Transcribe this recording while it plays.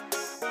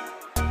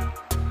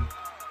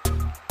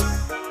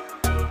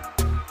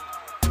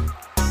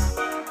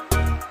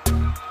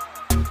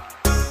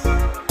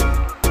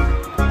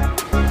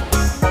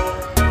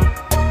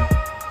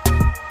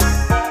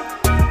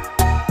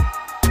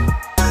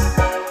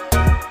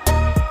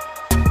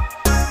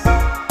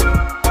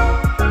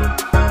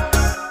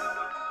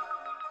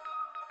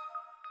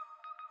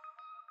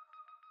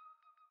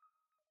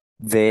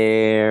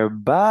They're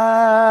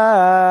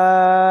back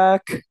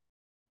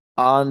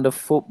on the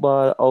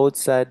Football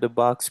Outside the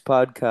Box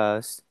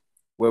podcast,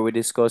 where we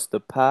discuss the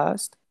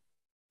past,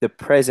 the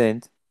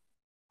present,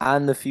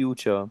 and the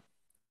future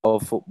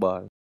of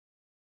football.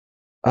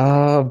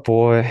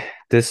 Boy,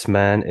 this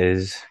man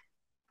is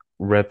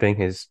ripping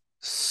his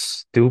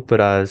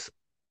stupid ass.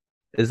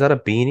 Is that a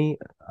beanie?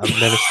 I've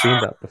never seen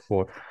that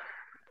before.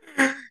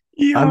 I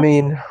Yo,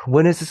 mean,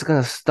 when is this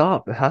gonna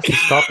stop? It has to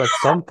stop at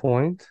some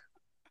point.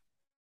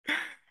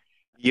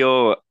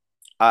 yo,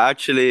 I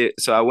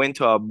went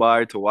to a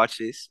bar to watch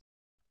this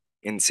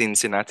in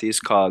Cincinnati. It's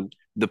called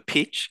The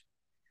Pitch,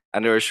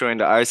 and they were showing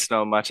the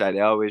Arsenal match. They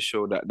always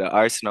show that the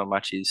Arsenal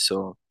matches.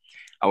 So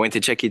I went to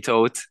check it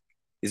out.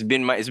 It's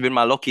been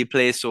my lucky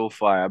play so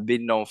far. I've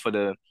been known for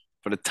the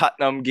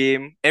Tottenham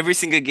game. Every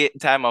single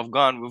time I've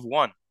gone, we've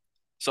won.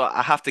 So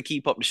I have to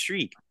keep up the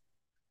streak.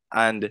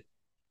 And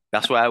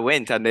that's why I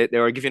went. And they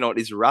were giving out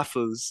these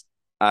raffles.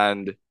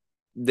 And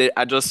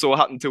I just so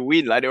happened to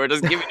win. Like they were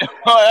just giving them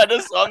out. I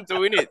just so happened to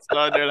win it.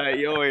 So they're like,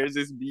 yo, here's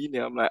this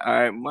beanie. I'm like, all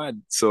right,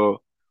 mad.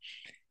 So,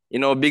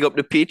 big up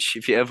the pitch.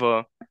 If you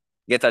ever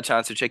get a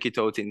chance to check it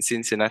out in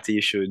Cincinnati,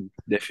 you should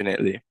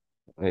definitely.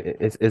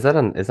 Is that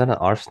an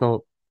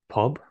Arsenal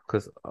pub?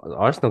 Because the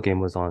Arsenal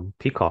game was on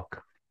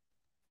Peacock.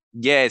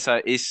 Yeah,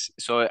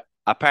 so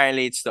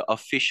apparently it's the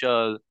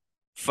official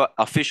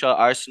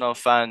Arsenal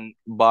fan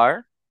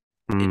bar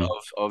Hmm.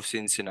 of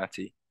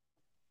Cincinnati.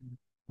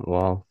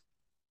 Wow,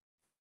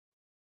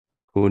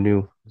 who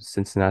knew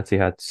Cincinnati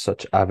had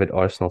such avid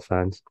Arsenal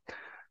fans?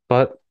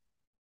 But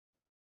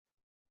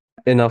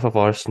enough of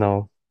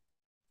Arsenal.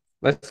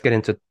 Let's get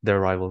into their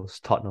rivals,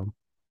 Tottenham.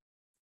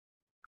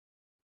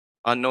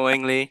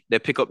 Unknowingly, they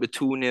pick up the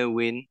 2-0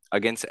 win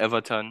against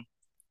Everton.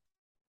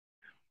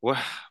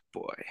 Wow,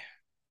 boy.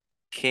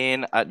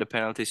 Kane at the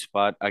penalty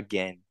spot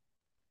again.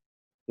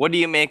 What do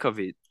you make of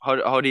it?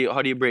 How do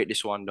you break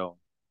this one down?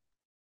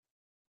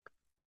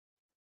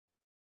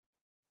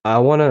 I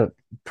want to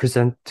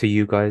present to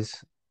you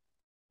guys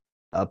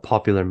a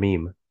popular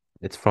meme.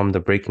 It's from the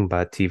Breaking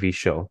Bad TV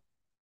show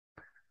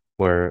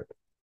where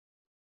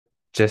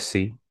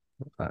Jesse,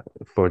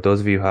 for those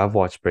of you who have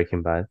watched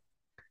Breaking Bad,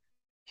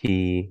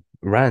 he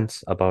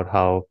rants about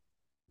how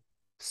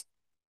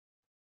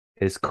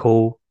his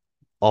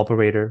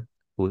co-operator,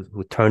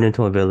 who turned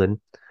into a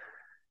villain,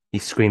 he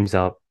screams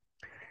out,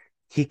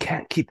 "He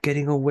can't keep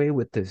getting away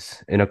with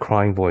this," in a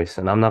crying voice.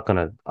 And I'm not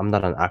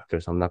an actor,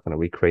 so I'm not gonna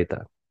recreate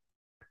that.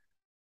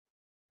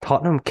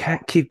 Tottenham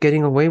can't keep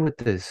getting away with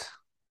this,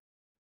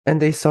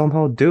 and they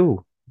somehow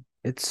do.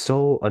 It's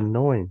so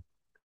annoying.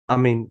 I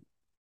mean,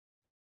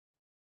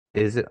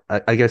 is it?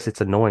 I guess it's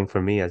annoying for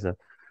me as a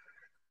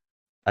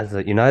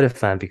United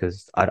fan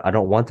because I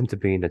don't want them to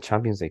be in the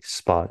Champions League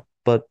spot.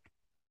 But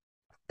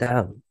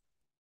damn,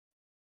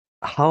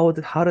 how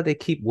do they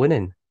keep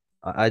winning?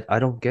 I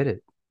don't get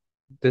it.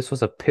 This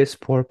was a piss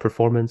poor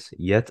performance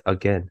yet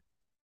again,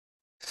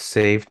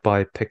 saved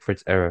by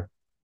Pickford's error.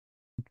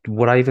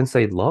 Would I even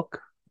say luck?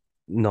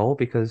 No,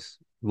 because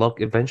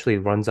luck eventually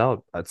runs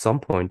out at some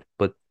point,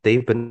 but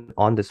they've been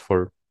on this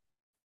for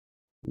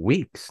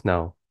weeks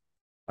now.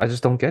 I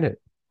just don't get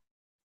it.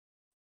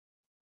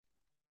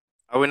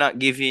 Are we not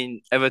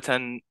giving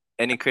Everton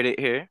any credit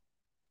here?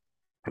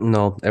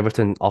 No,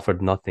 Everton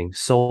offered nothing.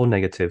 So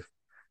negative.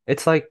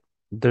 It's like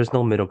there's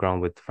no middle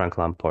ground with Frank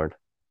Lampard.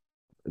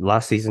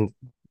 Last season,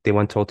 they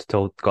went toe to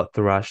toe, got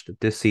thrashed.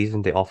 This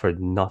season, they offered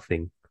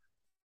nothing.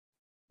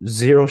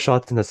 Zero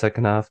shots in the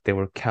second half. They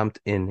were camped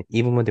in,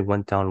 even when they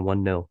went down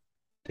 1-0.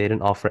 They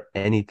didn't offer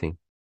anything.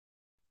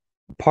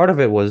 Part of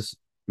it was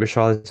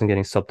Richarlison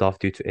getting subbed off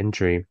due to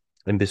injury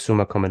and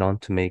Bissouma coming on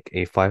to make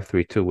a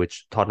 5-3-2,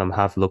 which Tottenham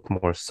have looked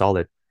more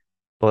solid.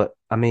 But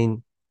I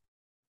mean,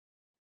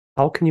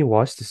 how can you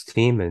watch this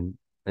team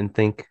and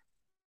think,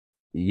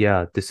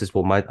 yeah, this is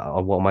what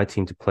my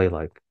team to play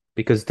like?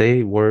 Because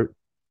they were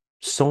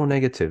so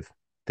negative.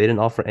 They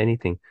didn't offer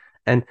anything.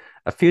 And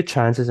a few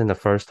chances in the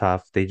first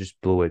half, they just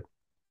blew it.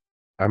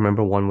 I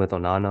remember one with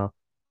Onana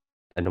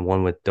and the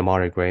one with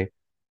Demarai Gray.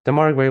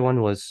 Demarai Gray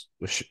one was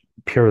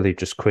purely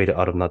just created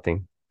out of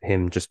nothing.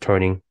 Him just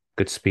turning,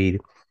 good speed.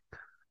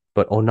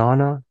 But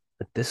Onana,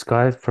 this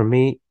guy, for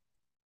me,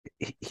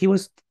 he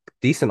was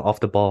decent off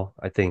the ball,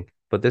 I think.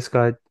 But this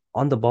guy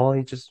on the ball,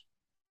 he just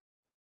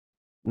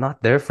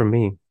not there for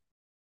me.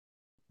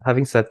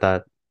 Having said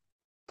that,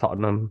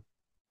 Tottenham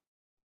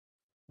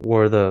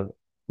were the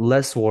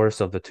less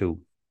worse of the two.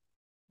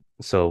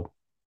 So,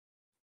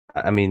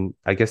 I mean,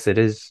 I guess it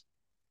is,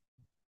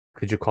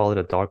 could you call it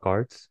a dark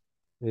arts?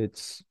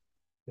 It's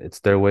it's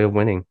their way of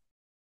winning.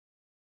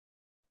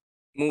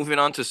 Moving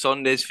on to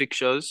Sunday's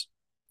fixtures,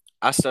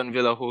 Aston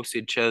Villa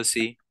hosted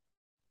Chelsea,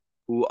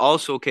 who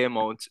also came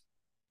out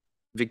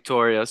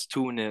victorious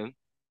 2-0.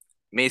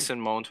 Mason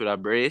Mount with a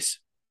brace.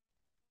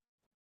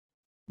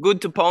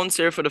 Good to pounce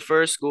here for the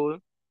first goal.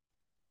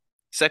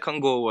 Second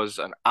goal was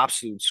an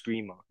absolute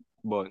screamer.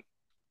 But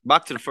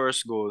back to the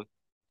first goal.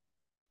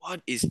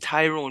 What is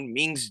Tyrone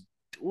Mings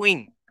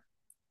doing?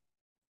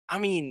 I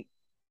mean,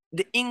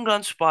 the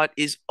England spot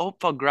is up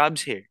for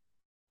grabs here.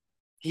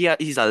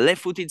 He's a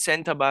left-footed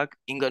centre back.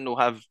 England don't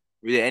have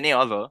really any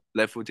other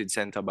left-footed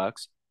centre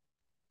backs.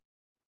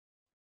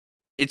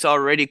 It's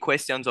already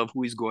questions of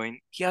who is going.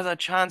 He has a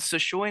chance to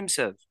show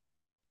himself.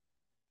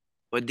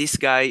 But this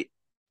guy,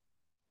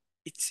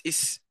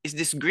 it's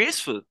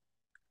disgraceful.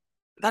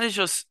 That is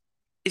just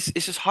it's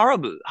just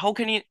horrible. How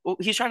can he? Oh,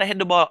 he's trying to head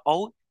the ball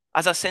out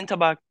as a centre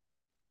back.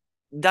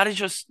 That is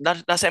just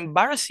that's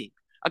embarrassing.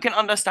 I can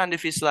understand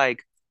if it's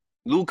like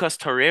Lucas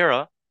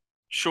Torreira,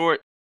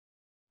 short.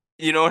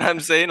 You know what I'm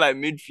saying? Like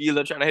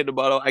midfielder trying to hit the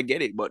ball out. I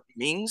get it, but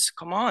Mings,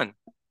 come on,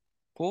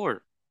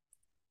 poor.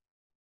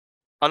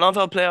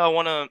 Another player I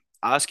want to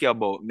ask you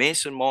about,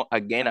 Mason Mount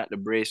again at the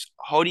brace.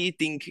 How do you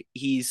think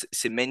he's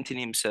cementing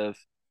himself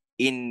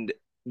in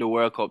the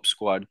World Cup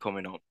squad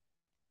coming up?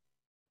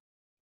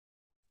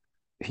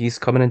 He's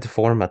coming into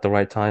form at the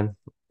right time,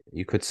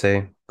 you could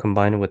say,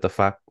 combined with the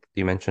fact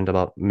you mentioned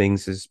about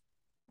Mings's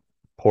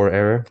poor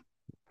error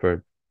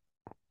for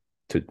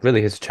to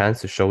really his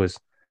chance to show his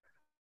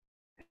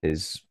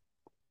his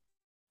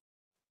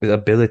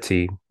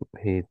ability,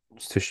 he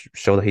to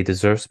show that he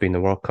deserves to be in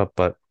the World Cup.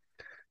 But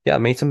yeah,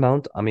 Mason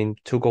Mount, I mean,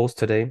 2 goals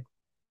today.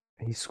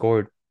 He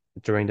scored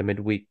during the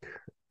midweek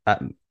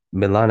at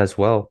Milan as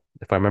well,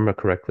 if I remember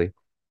correctly.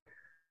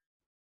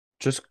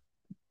 Just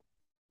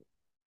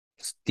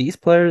these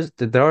players,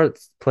 there are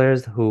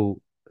players who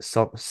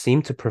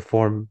seem to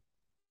perform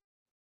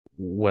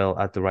well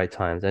at the right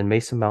times. And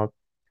Mason Mount,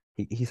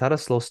 he's had a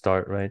slow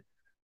start, right?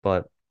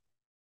 But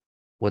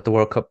with the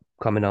World Cup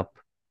coming up,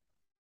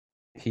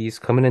 he's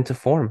coming into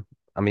form.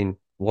 I mean,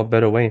 what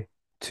better way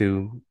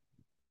to,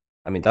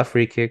 I mean, that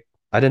free kick,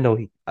 I didn't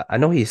know I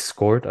know he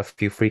scored a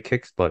few free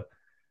kicks, but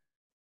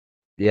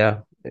yeah,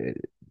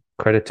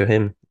 credit to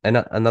him.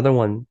 And another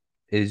one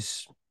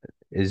is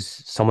is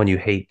someone you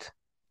hate.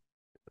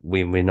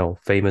 We know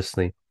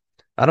famously.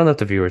 I don't know if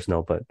the viewers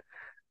know, but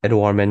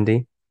Edouard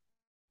Mendy,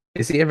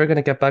 is he ever going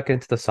to get back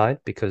into the side?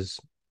 Because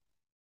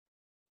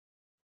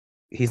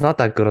he's not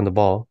that good on the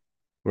ball,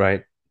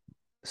 right?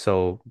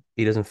 So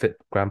he doesn't fit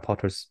Graham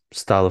Potter's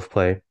style of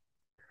play.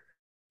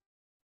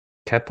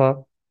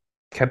 Kepa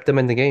kept them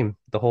in the game,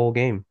 the whole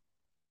game.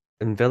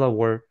 And Villa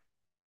were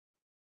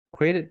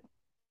created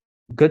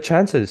good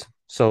chances.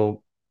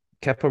 So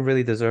Kepa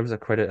really deserves a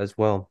credit as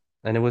well.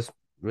 And it was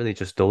really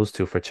just those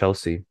two for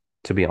Chelsea,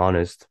 to be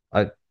honest.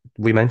 I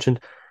we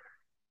mentioned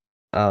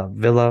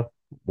Villa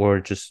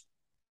were just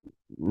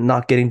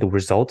not getting the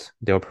result.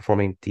 They were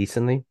performing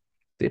decently.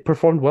 They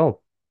performed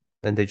well.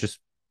 And they just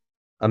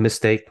a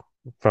mistake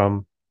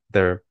from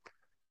their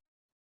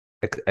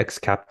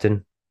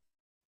ex-captain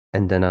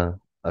and then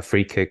a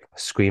free kick, a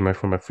screamer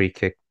from a free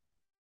kick.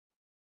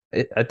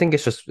 I think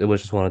it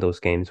was just one of those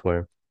games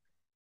where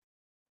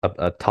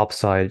a top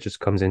side just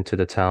comes into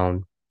the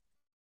town,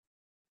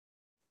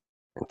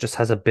 just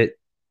has a bit.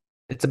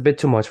 It's a bit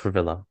too much for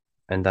Villa,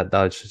 and that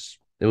was just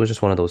it was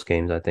just one of those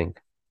games. I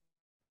think.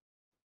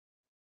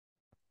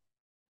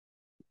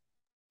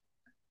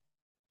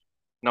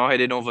 Now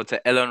heading over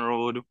to Ellen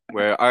Road,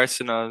 where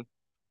Arsenal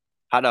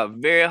had a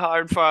very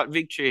hard fought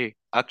victory,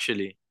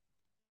 actually.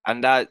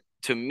 And that,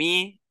 to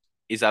me,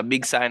 is a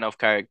big sign of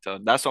character.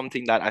 That's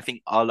something that I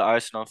think all the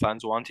Arsenal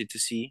fans wanted to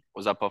see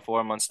was a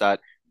performance that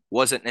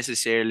wasn't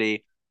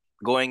necessarily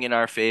going in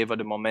our favor.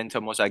 The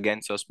momentum was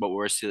against us, but we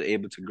were still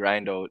able to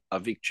grind out a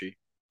victory.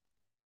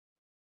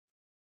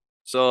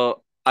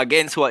 So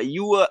against what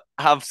you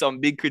have some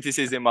big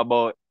criticism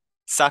about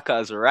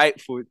Saka's right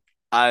foot,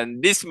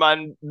 and this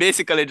man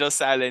basically just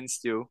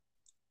silenced you.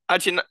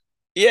 Actually,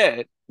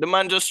 yeah, the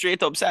man just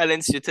straight up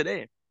silenced you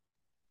today.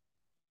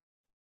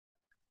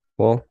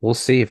 Well, we'll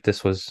see if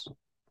this was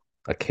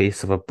a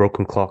case of a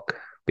broken clock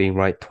being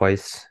right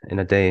twice in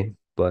a day.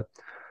 But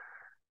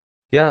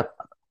yeah,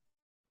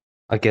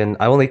 again,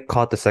 I only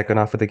caught the second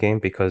half of the game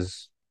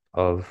because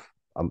of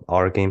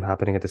our game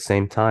happening at the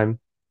same time.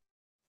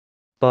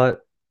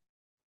 But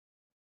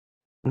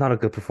not a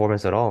good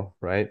performance at all,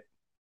 right?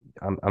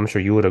 I'm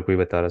sure you would agree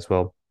with that as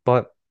well.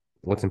 But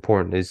what's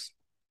important is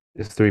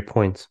 3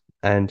 points.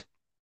 And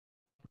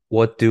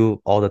what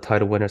do all the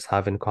title winners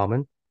have in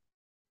common?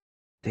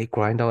 They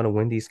grind out and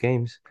win these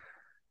games.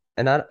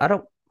 And I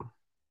don't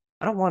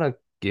want to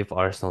give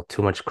Arsenal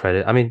too much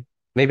credit. I mean,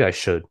 maybe I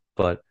should,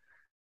 but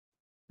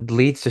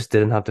Leeds just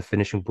didn't have the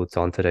finishing boots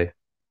on today.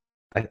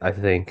 I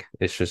think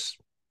it's just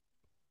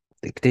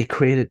they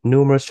created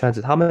numerous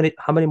chances. How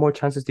many more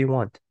chances do you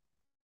want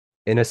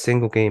in a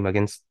single game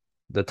against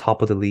the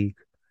top of the league?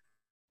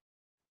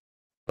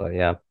 But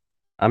yeah,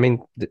 I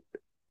mean,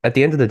 at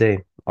the end of the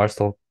day,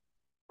 Arsenal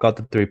got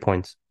the 3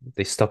 points.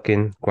 They stuck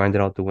in, grinded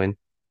out the win.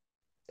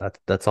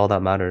 That's all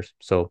that matters.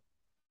 So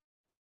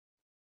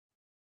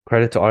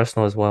credit to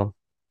Arsenal as well.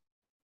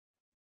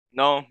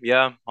 No,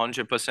 yeah,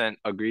 100%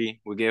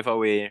 agree. We gave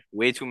away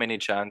way too many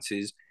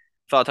chances.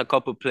 Thought a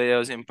couple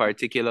players in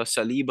particular,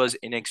 Saliba's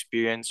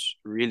inexperience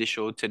really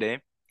showed today.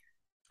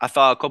 I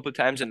thought a couple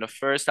times in the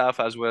first half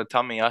as well,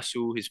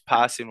 Tamiyasu, his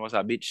passing was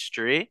a bit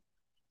stray.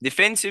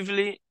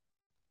 Defensively,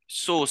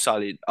 so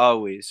solid,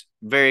 always.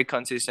 Very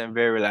consistent,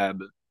 very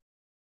reliable.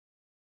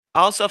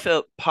 I also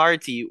felt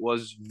Party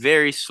was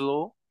very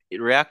slow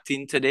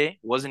reacting today.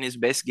 Wasn't his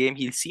best game.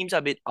 He seems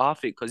a bit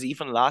off it because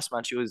even last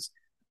match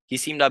he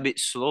seemed a bit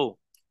slow.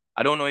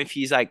 I don't know if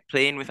he's like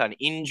playing with an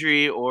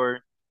injury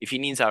or if he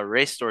needs a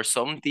rest or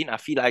something. I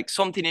feel like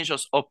something is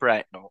just up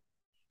right now.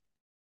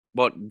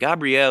 But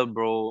Gabriel,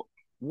 bro,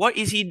 what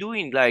is he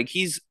doing? Like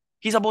he's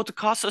about to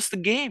cost us the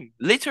game,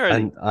 literally.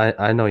 And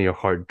I know your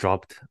heart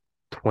dropped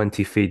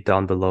 20 feet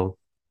down below,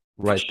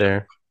 For right sure.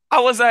 there. I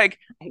was like,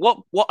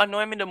 what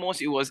annoyed me the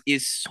most it was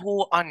is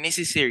so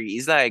unnecessary.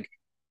 It's like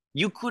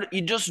you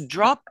just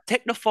drop,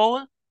 take the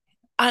foul,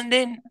 and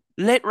then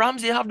let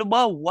Ramsey have the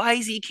ball. Why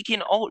is he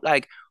kicking out?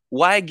 Like,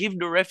 why give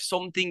the ref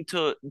something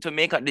to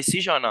make a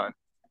decision on?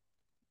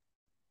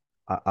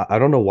 I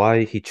don't know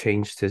why he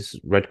changed his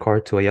red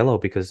card to a yellow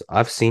because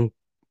I've seen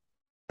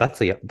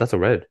that's a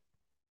red.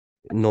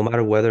 No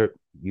matter whether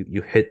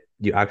you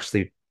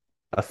actually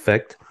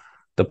affect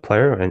the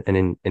player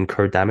and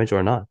incur damage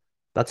or not.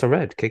 That's a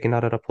red, kicking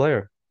out at a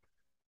player.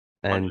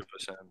 And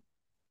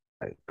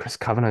 100%. Chris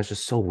Kavanagh is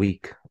just so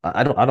weak.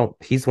 I don't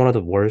he's one of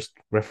the worst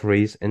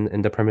referees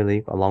in the Premier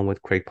League along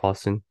with Craig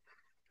Pawson.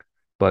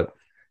 But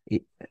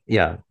y-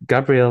 yeah,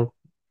 Gabriel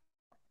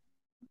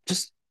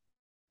just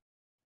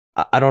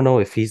I don't know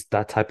if he's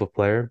that type of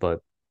player,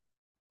 but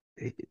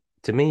he-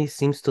 to me he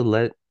seems to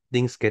let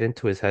things get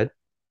into his head,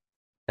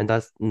 and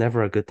that's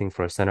never a good thing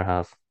for a center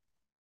half.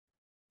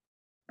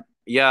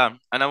 Yeah,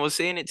 and I was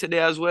saying it today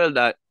as well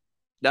that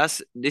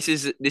this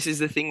is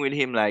the thing with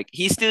him. Like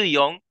he's still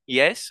young,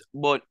 yes,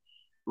 but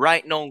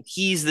right now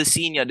he's the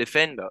senior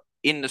defender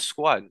in the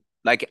squad,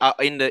 like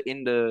in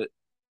the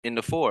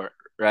four,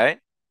 right?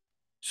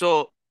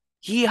 So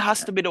he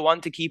has to be the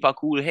one to keep a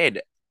cool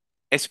head,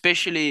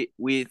 especially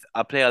with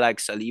a player like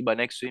Saliba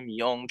next to him,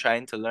 young,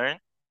 trying to learn.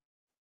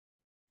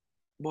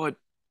 But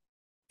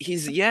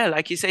he's yeah,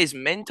 like you say, his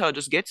mentor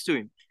just gets to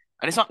him.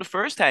 And it's not the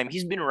first time.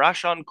 He's been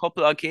rash on a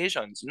couple of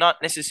occasions. Not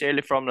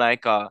necessarily from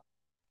like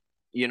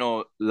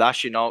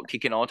lashing out,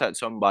 kicking out at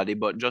somebody,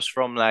 but just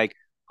from like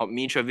how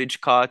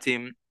Mitrovic caught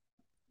him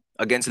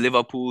against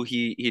Liverpool.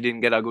 He didn't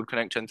get a good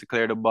connection to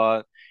clear the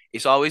ball.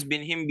 It's always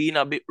been him being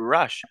a bit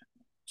rash.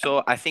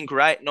 So I think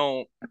right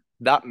now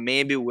that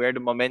may be where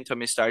the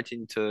momentum is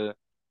starting to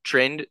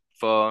trend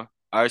for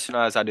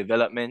Arsenal as a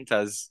development,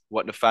 as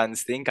what the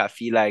fans think. I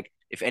feel like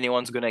if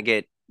anyone's gonna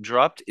get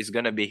dropped, it's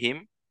gonna be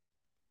him.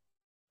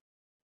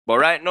 But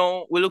right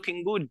now we're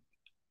looking good.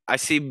 I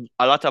see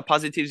a lot of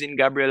positives in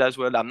Gabriel as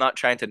well. I'm not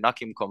trying to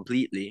knock him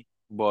completely,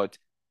 but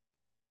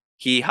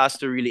he has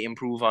to really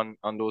improve on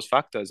those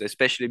factors,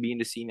 especially being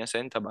the senior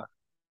centre back.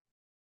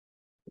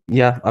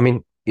 Yeah, I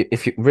mean,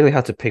 if you really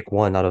had to pick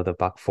one out of the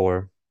back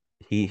four,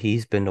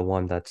 he's been the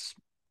one that's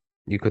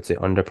you could say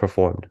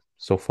underperformed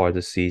so far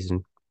this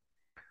season.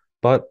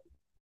 But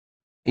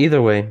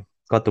either way,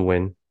 got the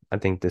win. I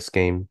think this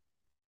game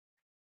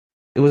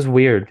it was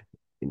weird.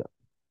 You know,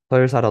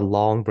 players had a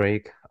long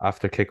break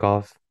after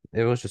kickoff.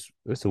 It was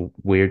a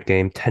weird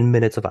game. 10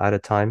 minutes of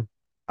added time.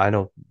 I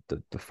know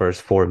the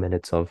first 4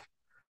 minutes of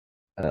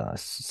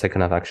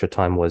second half extra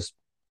time was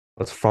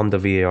from the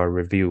VAR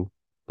review,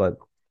 but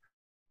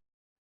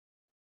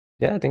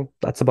yeah, I think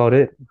that's about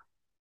it.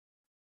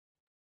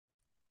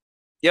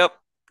 Yep,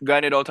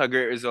 grinded out a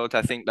great result.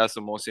 I think that's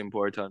the most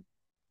important.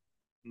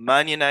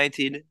 Man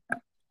United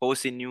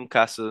hosting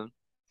Newcastle.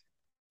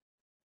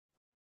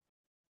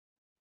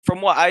 From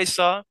what I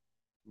saw,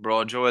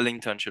 bro, Joe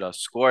Ellington should have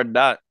scored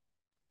that.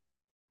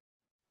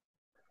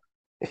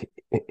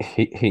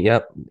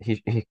 Yep,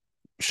 he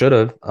should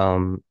have.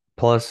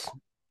 Plus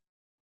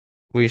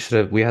we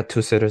had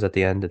two sitters at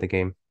the end of the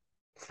game.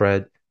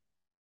 Fred,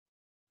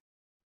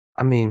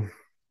 I mean,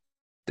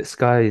 this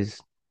guy is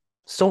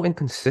so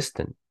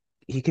inconsistent.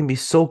 He can be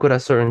so good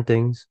at certain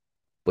things,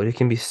 but he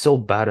can be so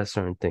bad at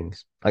certain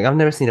things. Like I've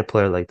never seen a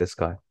player like this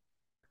guy.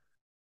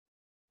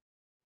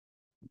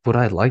 Would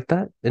I like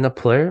that in a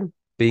player?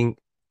 Being,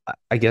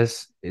 I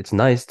guess it's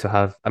nice to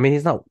have. I mean,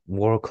 he's not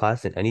world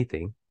class in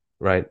anything,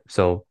 right?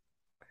 So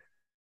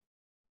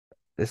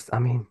I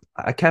mean,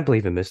 I can't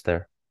believe he missed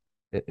there.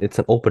 It's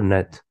an open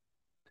net.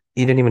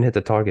 He didn't even hit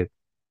the target.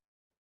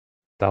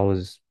 That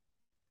was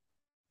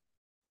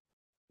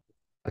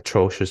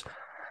atrocious.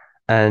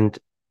 And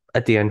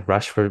at the end,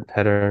 Rashford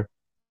header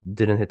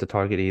didn't hit the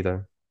target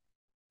either.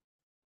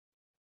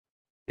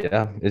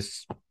 Yeah,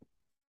 it's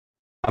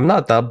I'm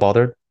not that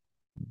bothered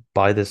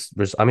by this.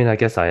 I mean, I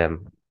guess I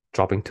am.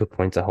 Dropping 2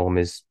 points at home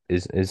is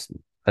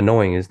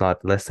annoying, is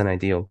not less than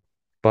ideal.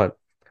 But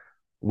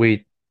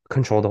we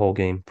controlled the whole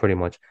game pretty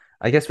much.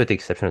 I guess with the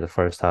exception of the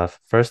first half.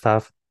 First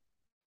half,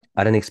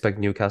 I didn't expect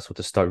Newcastle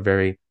to start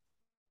very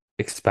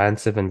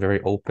expansive and very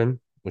open,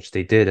 which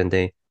they did, and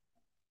they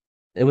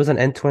it was an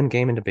end-to-end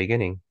game in the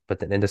beginning, but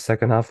then in the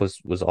second half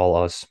was all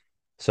us.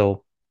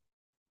 So,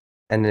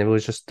 and it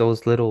was just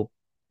those little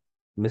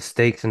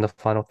mistakes in the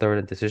final third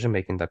and decision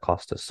making that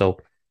cost us. So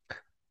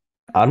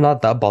I'm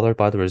not that bothered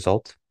by the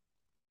result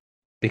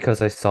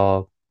because I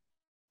saw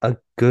a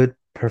good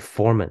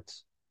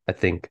performance, I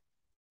think.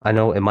 I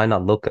know it might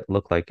not look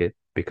like it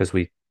because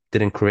we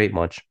didn't create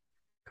much,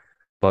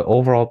 but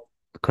overall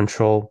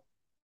control.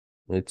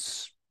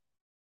 It's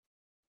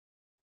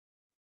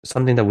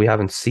something that we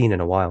haven't seen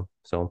in a while.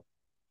 So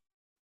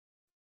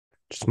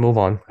just move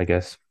on, I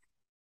guess.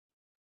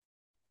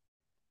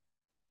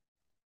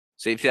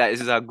 So you feel like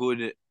this is a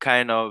good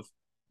kind of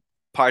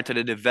part of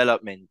the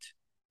development,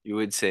 you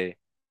would say.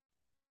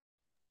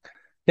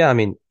 Yeah, I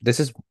mean,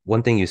 this is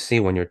one thing you see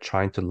when you're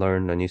trying to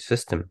learn a new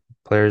system.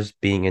 Players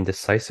being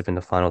indecisive in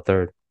the final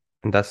third.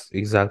 And that's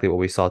exactly what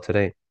we saw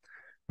today.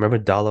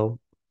 Remember Dallo?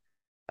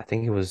 I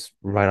think it was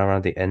right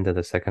around the end of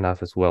the second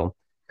half as well.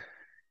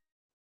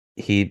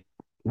 He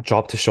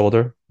dropped his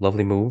shoulder,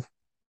 lovely move.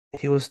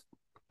 He was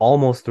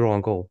almost through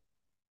on goal.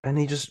 And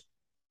he just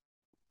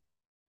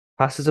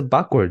passes it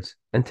backwards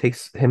and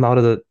takes him out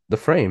of the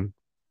frame.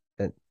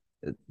 And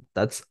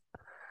that's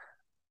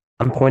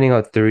I'm pointing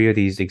out three of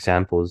these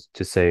examples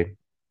to say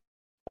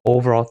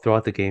overall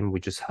throughout the game we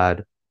just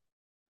had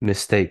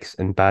mistakes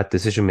and bad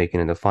decision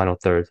making in the final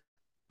third.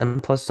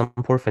 And plus some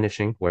poor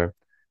finishing where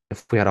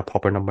if we had a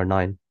proper number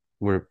nine,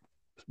 we're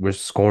we're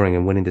scoring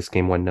and winning this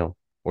game 1-0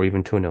 or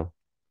even 2-0.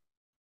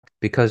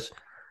 Because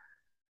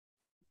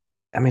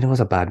I mean it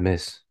was a bad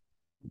miss,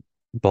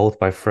 both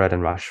by Fred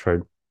and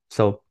Rashford.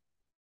 So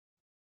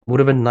would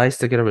have been nice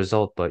to get a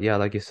result, but yeah,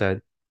 like you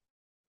said,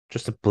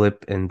 just a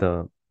blip in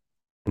the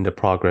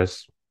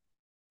progress.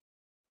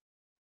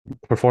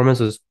 Performance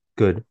was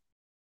good.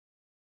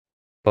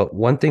 But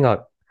one thing I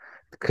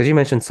because you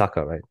mentioned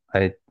Saka,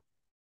 right?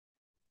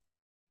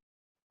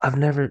 I've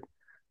never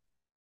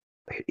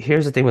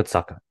here's the thing with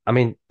Saka. I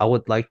mean, I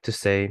would like to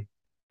say,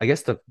 I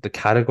guess the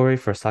category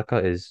for Saka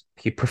is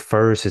he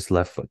prefers his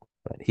left foot.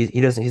 Right?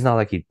 He doesn't. He's not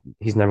like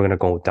he's never gonna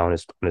go down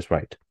his on his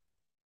right.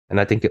 And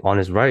I think on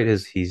his right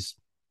is he's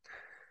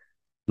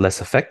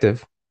less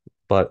effective,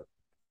 but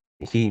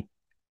he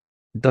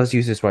does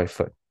use his right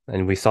foot,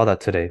 and we saw that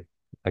today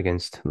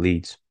against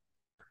Leeds.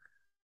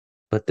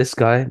 But this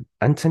guy,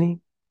 Anthony,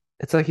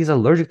 it's like he's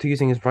allergic to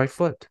using his right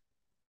foot,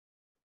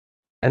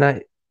 and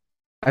I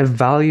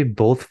value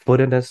both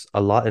footedness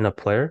a lot in a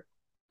player,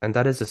 and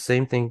that is the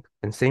same thing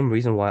and same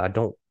reason why I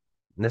don't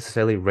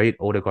necessarily rate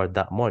Odegaard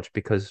that much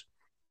because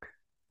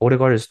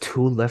Odegaard is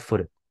too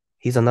left-footed.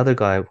 He's another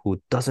guy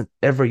who doesn't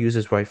ever use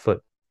his right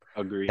foot,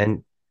 Agree.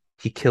 and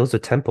he kills the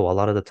tempo a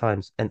lot of the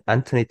times. And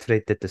Anthony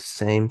today did the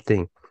same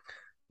thing.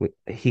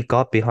 He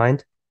got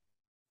behind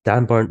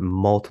Dan Burn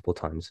multiple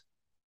times.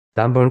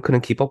 Dan Burn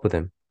couldn't keep up with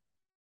him.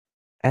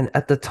 And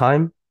at the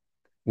time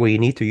where you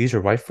need to use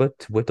your right foot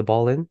to whip the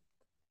ball in,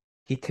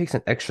 he takes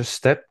an extra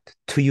step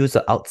to use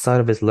the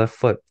outside of his left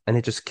foot and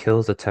it just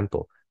kills the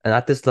tempo. And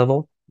at this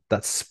level,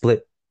 that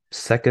split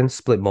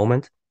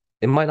moment,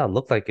 it might not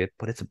look like it,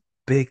 but it's a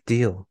big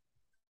deal.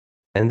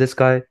 And this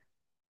guy,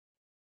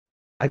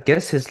 I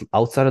guess his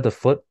outside of the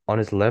foot on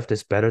his left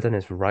is better than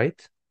his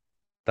right.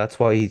 That's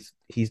why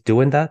he's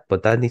doing that,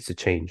 but that needs to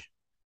change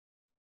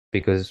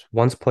because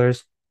once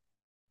players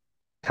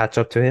catch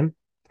up to him,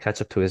 catch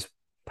up to his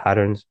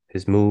patterns,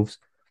 his moves,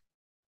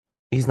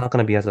 he's not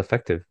going to be as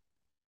effective.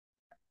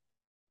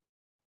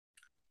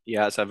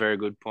 Yeah, that's a very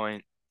good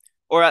point.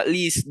 Or at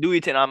least do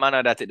it in a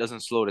manner that it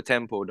doesn't slow the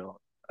tempo down,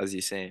 as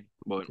you're saying.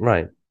 But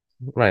Right.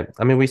 Right.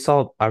 I mean, we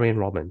saw Arjen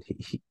Robben.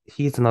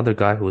 He's another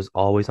guy who was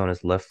always on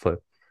his left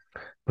foot,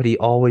 but he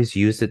always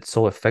used it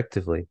so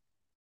effectively.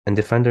 And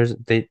defenders,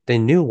 they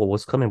knew what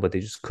was coming, but they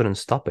just couldn't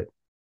stop it.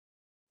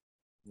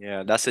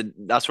 yeah, that's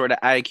where the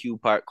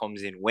IQ part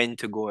comes in. When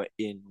to go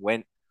in,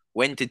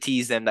 when to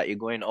tease them that you're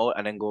going out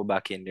and then go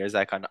back in. There's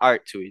like an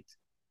art to it.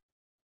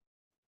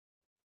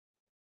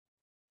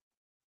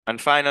 And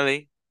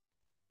finally,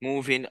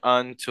 moving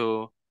on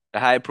to the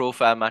high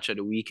profile match of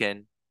the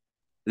weekend.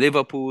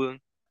 Liverpool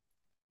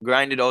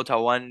grinded out a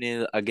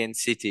 1-0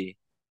 against City.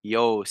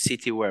 Yo,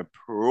 City were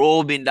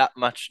probing that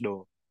match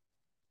though.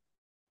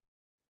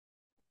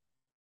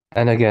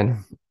 And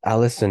again,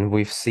 Allison,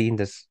 we've seen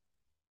this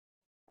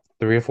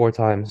 3 or 4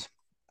 times.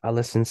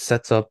 Allison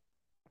sets up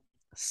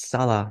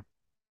Salah,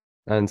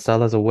 and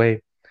Salah's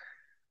away.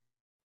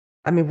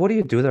 I mean, what do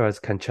you do there as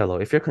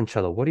Cancelo? If you're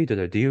Cancelo, what do you do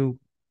there? Do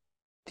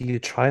you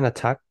try and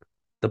attack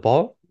the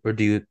ball, or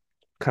do you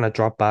kind of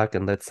drop back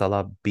and let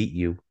Salah beat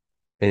you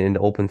in the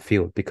open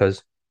field?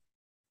 Because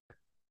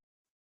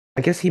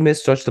I guess he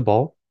misjudged the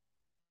ball,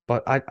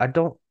 but I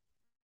don't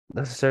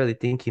necessarily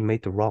think he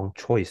made the wrong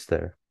choice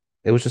there.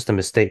 It was just a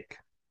mistake.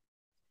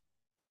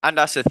 And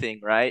that's the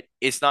thing, right?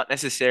 It's not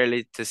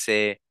necessarily to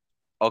say,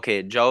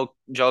 okay, Joe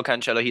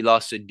Cancelo, he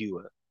lost a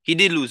duel. He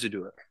did lose a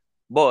duel.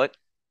 But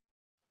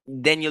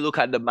then you look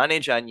at the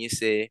manager and you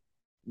say,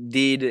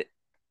 did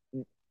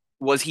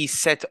was he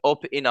set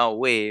up in a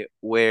way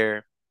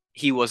where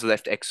he was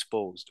left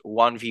exposed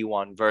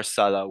 1v1 versus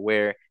Salah,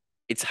 where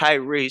it's high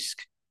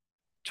risk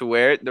to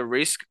where the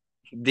risk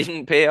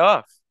didn't pay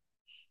off.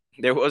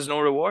 There was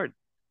no reward.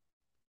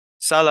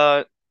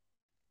 Salah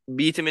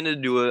beat him in the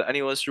duel and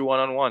he was through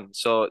 1-on-1.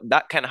 So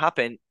that can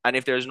happen. And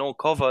if there's no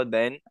cover,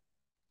 then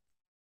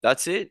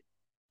that's it.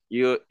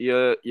 You're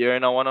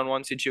in a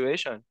 1-on-1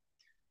 situation.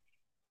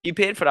 He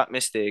paid for that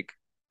mistake.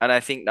 And I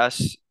think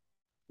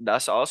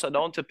that's also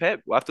down to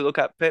Pep. We have to look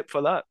at Pep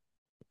for that.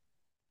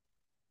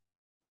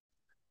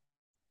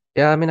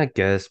 Yeah, I mean, I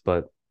guess,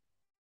 but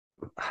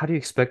how do you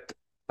expect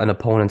an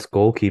opponent's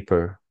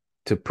goalkeeper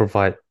to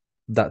provide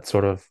that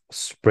sort of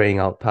spraying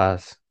out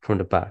pass from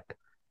the back?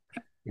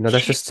 That's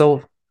He just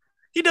so,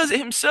 he does it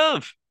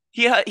himself.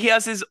 He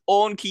has his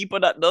own keeper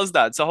that does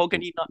that. So how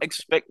can he not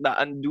expect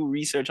that and do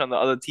research on the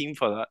other team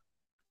for that?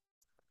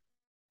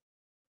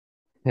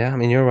 yeah, I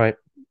mean, you're right.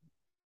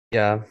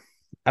 Yeah.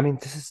 I mean,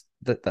 this is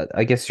that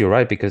I guess you're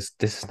right because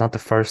this is not the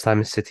first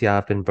time City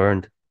have been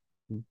burned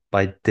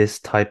by this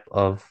type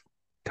of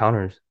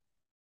counters.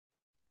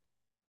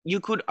 You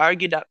could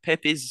argue that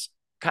Pep is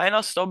kind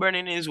of stubborn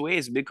in his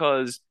ways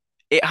because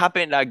it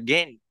happened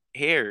again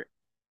here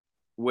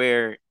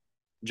where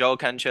Joe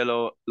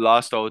Cancelo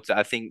lost out,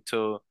 I think,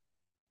 to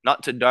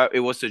not to Dar it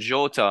was to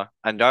Jota,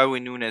 and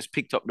Darwin Nunes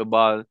picked up the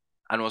ball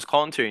and was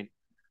countering.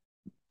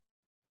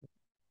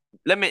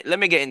 Let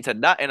me get into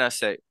that in a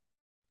sec.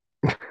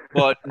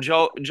 But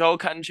Joe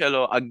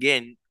Cancelo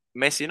again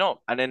messing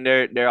up, and then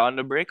they're on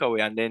the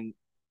breakaway, and then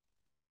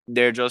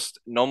they're just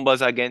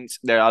numbers against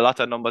there are a lot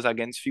of numbers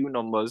against few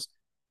numbers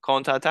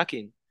counter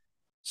attacking.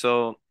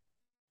 So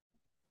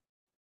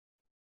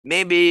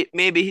maybe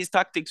his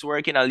tactics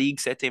work in a league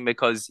setting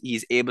because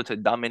he's able to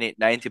dominate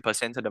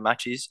 90% of the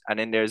matches, and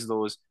then there's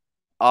those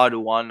odd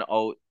one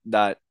out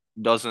that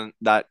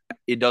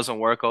it doesn't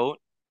work out.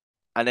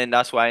 And then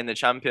that's why in the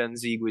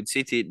Champions League with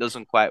City it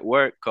doesn't quite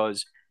work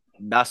because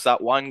that's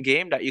that one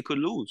game that you could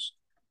lose.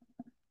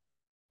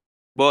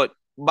 But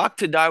back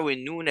to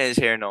Darwin Nunes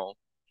here now.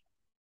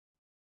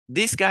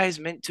 This guy is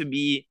meant to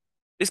be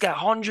this guy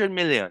 100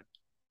 million.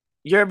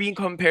 You're being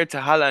compared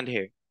to Haaland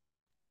here.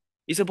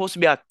 He's supposed to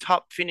be a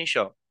top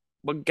finisher.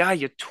 But guy,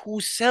 you're too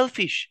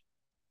selfish.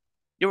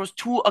 There was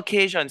two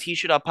occasions he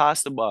should have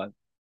passed the ball.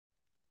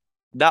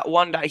 That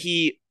one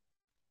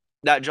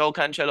that Joe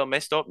Cancelo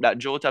messed up, that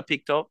Jota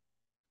picked up,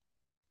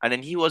 and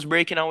then he was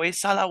breaking away.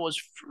 Salah was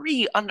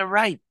free on the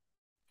right,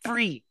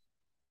 free,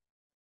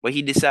 but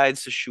he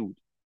decides to shoot.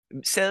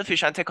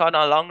 Selfish and take on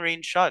a long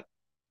range shot.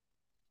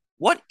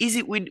 What is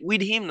it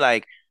with him?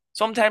 Like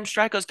sometimes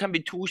strikers can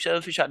be too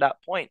selfish at that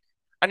point.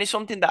 And it's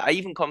something that I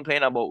even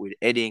complain about with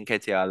Eddie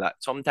Nketiah a lot.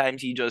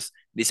 Sometimes he just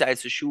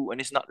decides to shoot when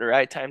it's not the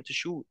right time to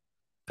shoot.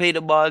 Play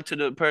the ball to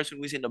the person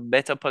who's in the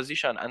better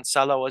position, and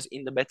Salah was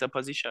in the better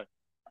position.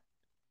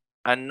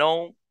 And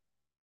now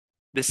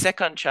the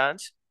second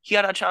chance, he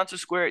had a chance to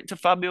square it to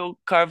Fabio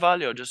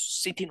Carvalho,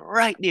 just sitting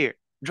right there,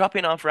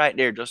 dropping off right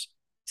there, just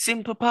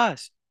simple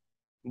pass.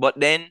 But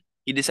then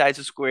he decides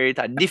to square it,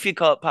 a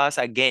difficult pass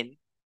again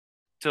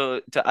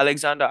to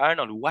Alexander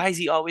Arnold. Why is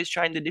he always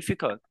trying the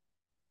difficult?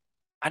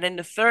 And then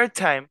the third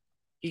time,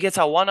 he gets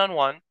a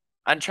one-on-one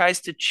and tries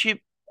to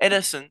chip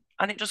Edison,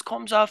 and it just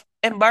comes off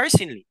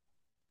embarrassingly.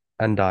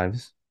 And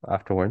dives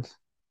afterwards.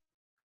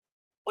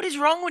 What is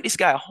wrong with this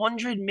guy?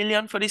 100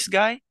 million for this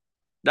guy?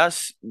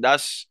 That's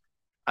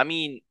I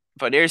mean,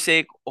 for their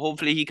sake,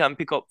 hopefully he can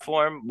pick up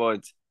form,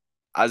 but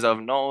as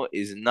of now,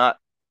 is not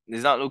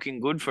looking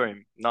good for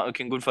him. Not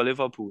looking good for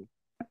Liverpool.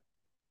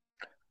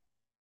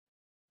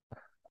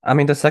 I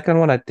mean, the second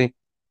one, I think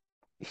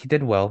he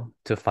did well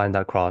to find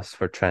that cross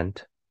for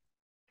Trent.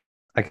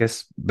 I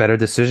guess better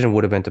decision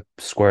would have been to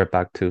square it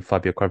back to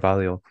Fabio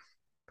Carvalho.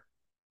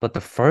 But the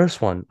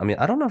first one, I mean,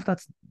 I don't know if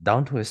that's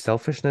down to his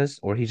selfishness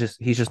or he's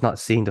just not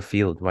seeing the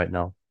field right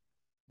now.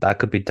 That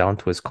could be down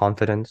to his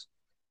confidence.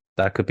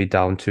 That could be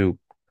down to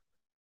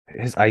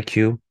his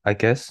IQ, I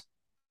guess,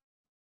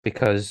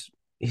 because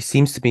he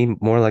seems to be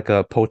more like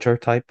a poacher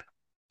type.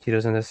 He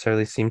doesn't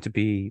necessarily seem to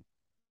be,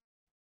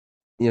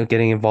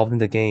 getting involved in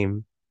the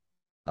game,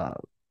 uh,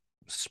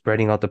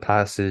 spreading out the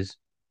passes,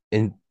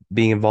 in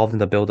being involved in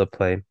the build-up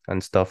play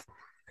and stuff.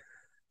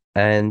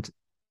 And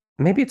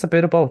maybe it's a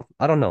bit of both.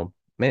 I don't know.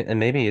 And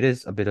maybe it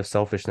is a bit of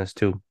selfishness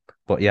too.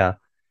 But yeah,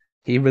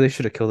 he really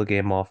should have killed the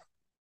game off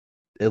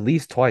at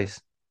least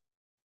twice.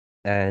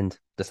 And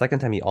the second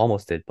time he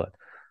almost did, but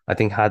I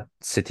think had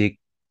City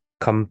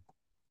come,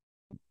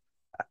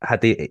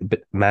 had they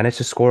managed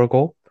to score a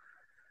goal,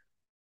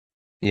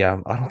 yeah,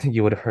 I don't think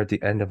you would have heard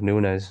the end of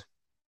Nunes.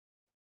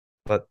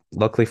 But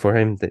luckily for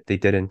him, that they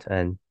didn't.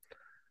 And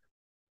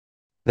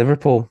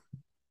Liverpool,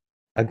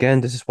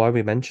 again, this is why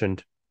we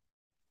mentioned,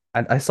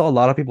 and I saw a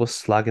lot of people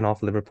slagging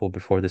off Liverpool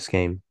before this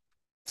game,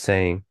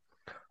 saying,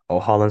 "Oh,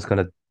 Haaland's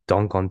gonna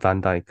dunk on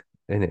Van Dijk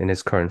in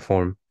his current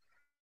form."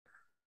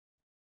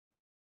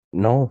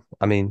 No,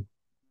 I mean,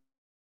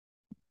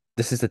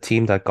 this is the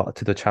team that got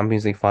to the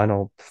Champions League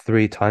final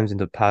three times in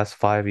the past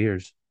 5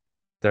 years.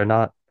 They're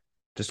not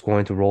just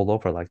going to roll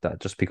over like that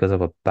just because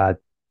of a bad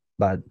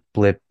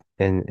blip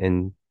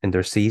in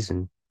their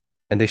season.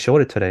 And they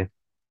showed it today.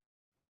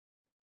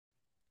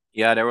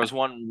 Yeah, there was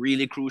one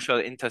really crucial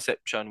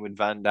interception with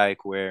Van Dijk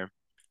where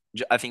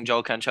I think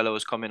Joe Cancelo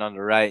was coming on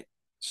the right,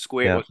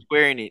 Yeah, was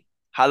squaring it.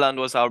 Haaland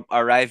was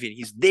arriving.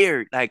 He's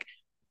there, like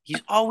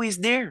he's always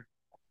there.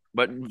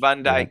 But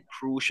Van yeah, Dijk,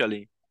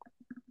 crucially,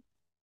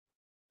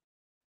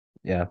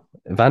 yeah.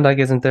 Van Dijk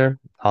isn't there.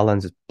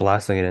 Haaland's is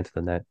blasting it into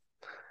the net.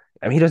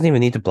 I mean, he doesn't even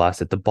need to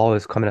blast it. The ball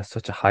is coming at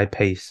such a high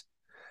pace.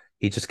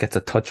 He just gets a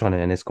touch on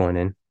it and it's going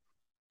in.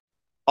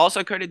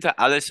 Also, credit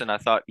to Allison. I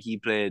thought he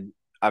played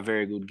a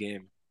very good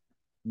game,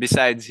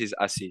 besides his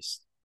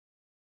assist.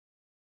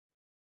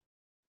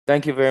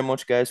 Thank you very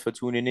much, guys, for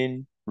tuning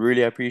in.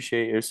 Really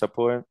appreciate your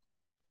support.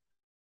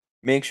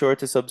 Make sure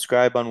to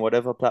subscribe on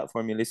whatever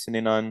platform you're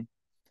listening on,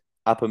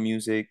 Apple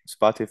Music,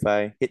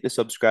 Spotify. Hit the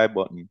subscribe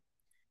button.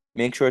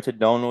 Make sure to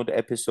download the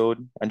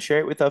episode and share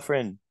it with a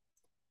friend.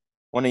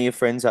 One of your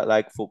friends that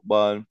like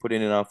football, put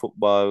it in our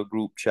football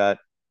group chat.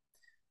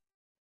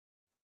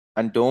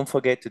 And don't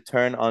forget to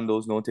turn on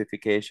those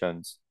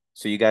notifications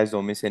so you guys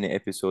don't miss any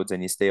episodes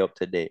and you stay up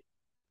to date.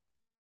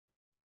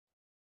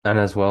 And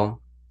as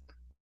well,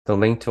 the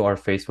link to our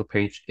Facebook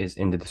page is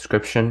in the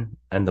description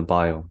and the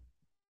bio.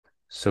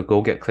 So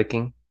go get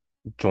clicking,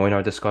 join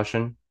our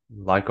discussion,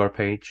 like our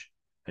page,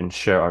 and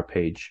share our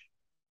page.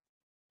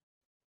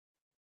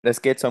 Let's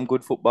get some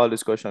good football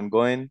discussion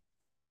going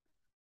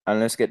and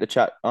let's get the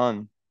chat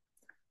on.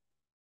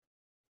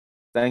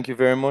 Thank you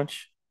very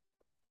much.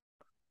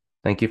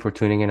 Thank you for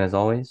tuning in as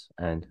always,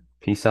 and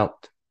peace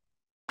out.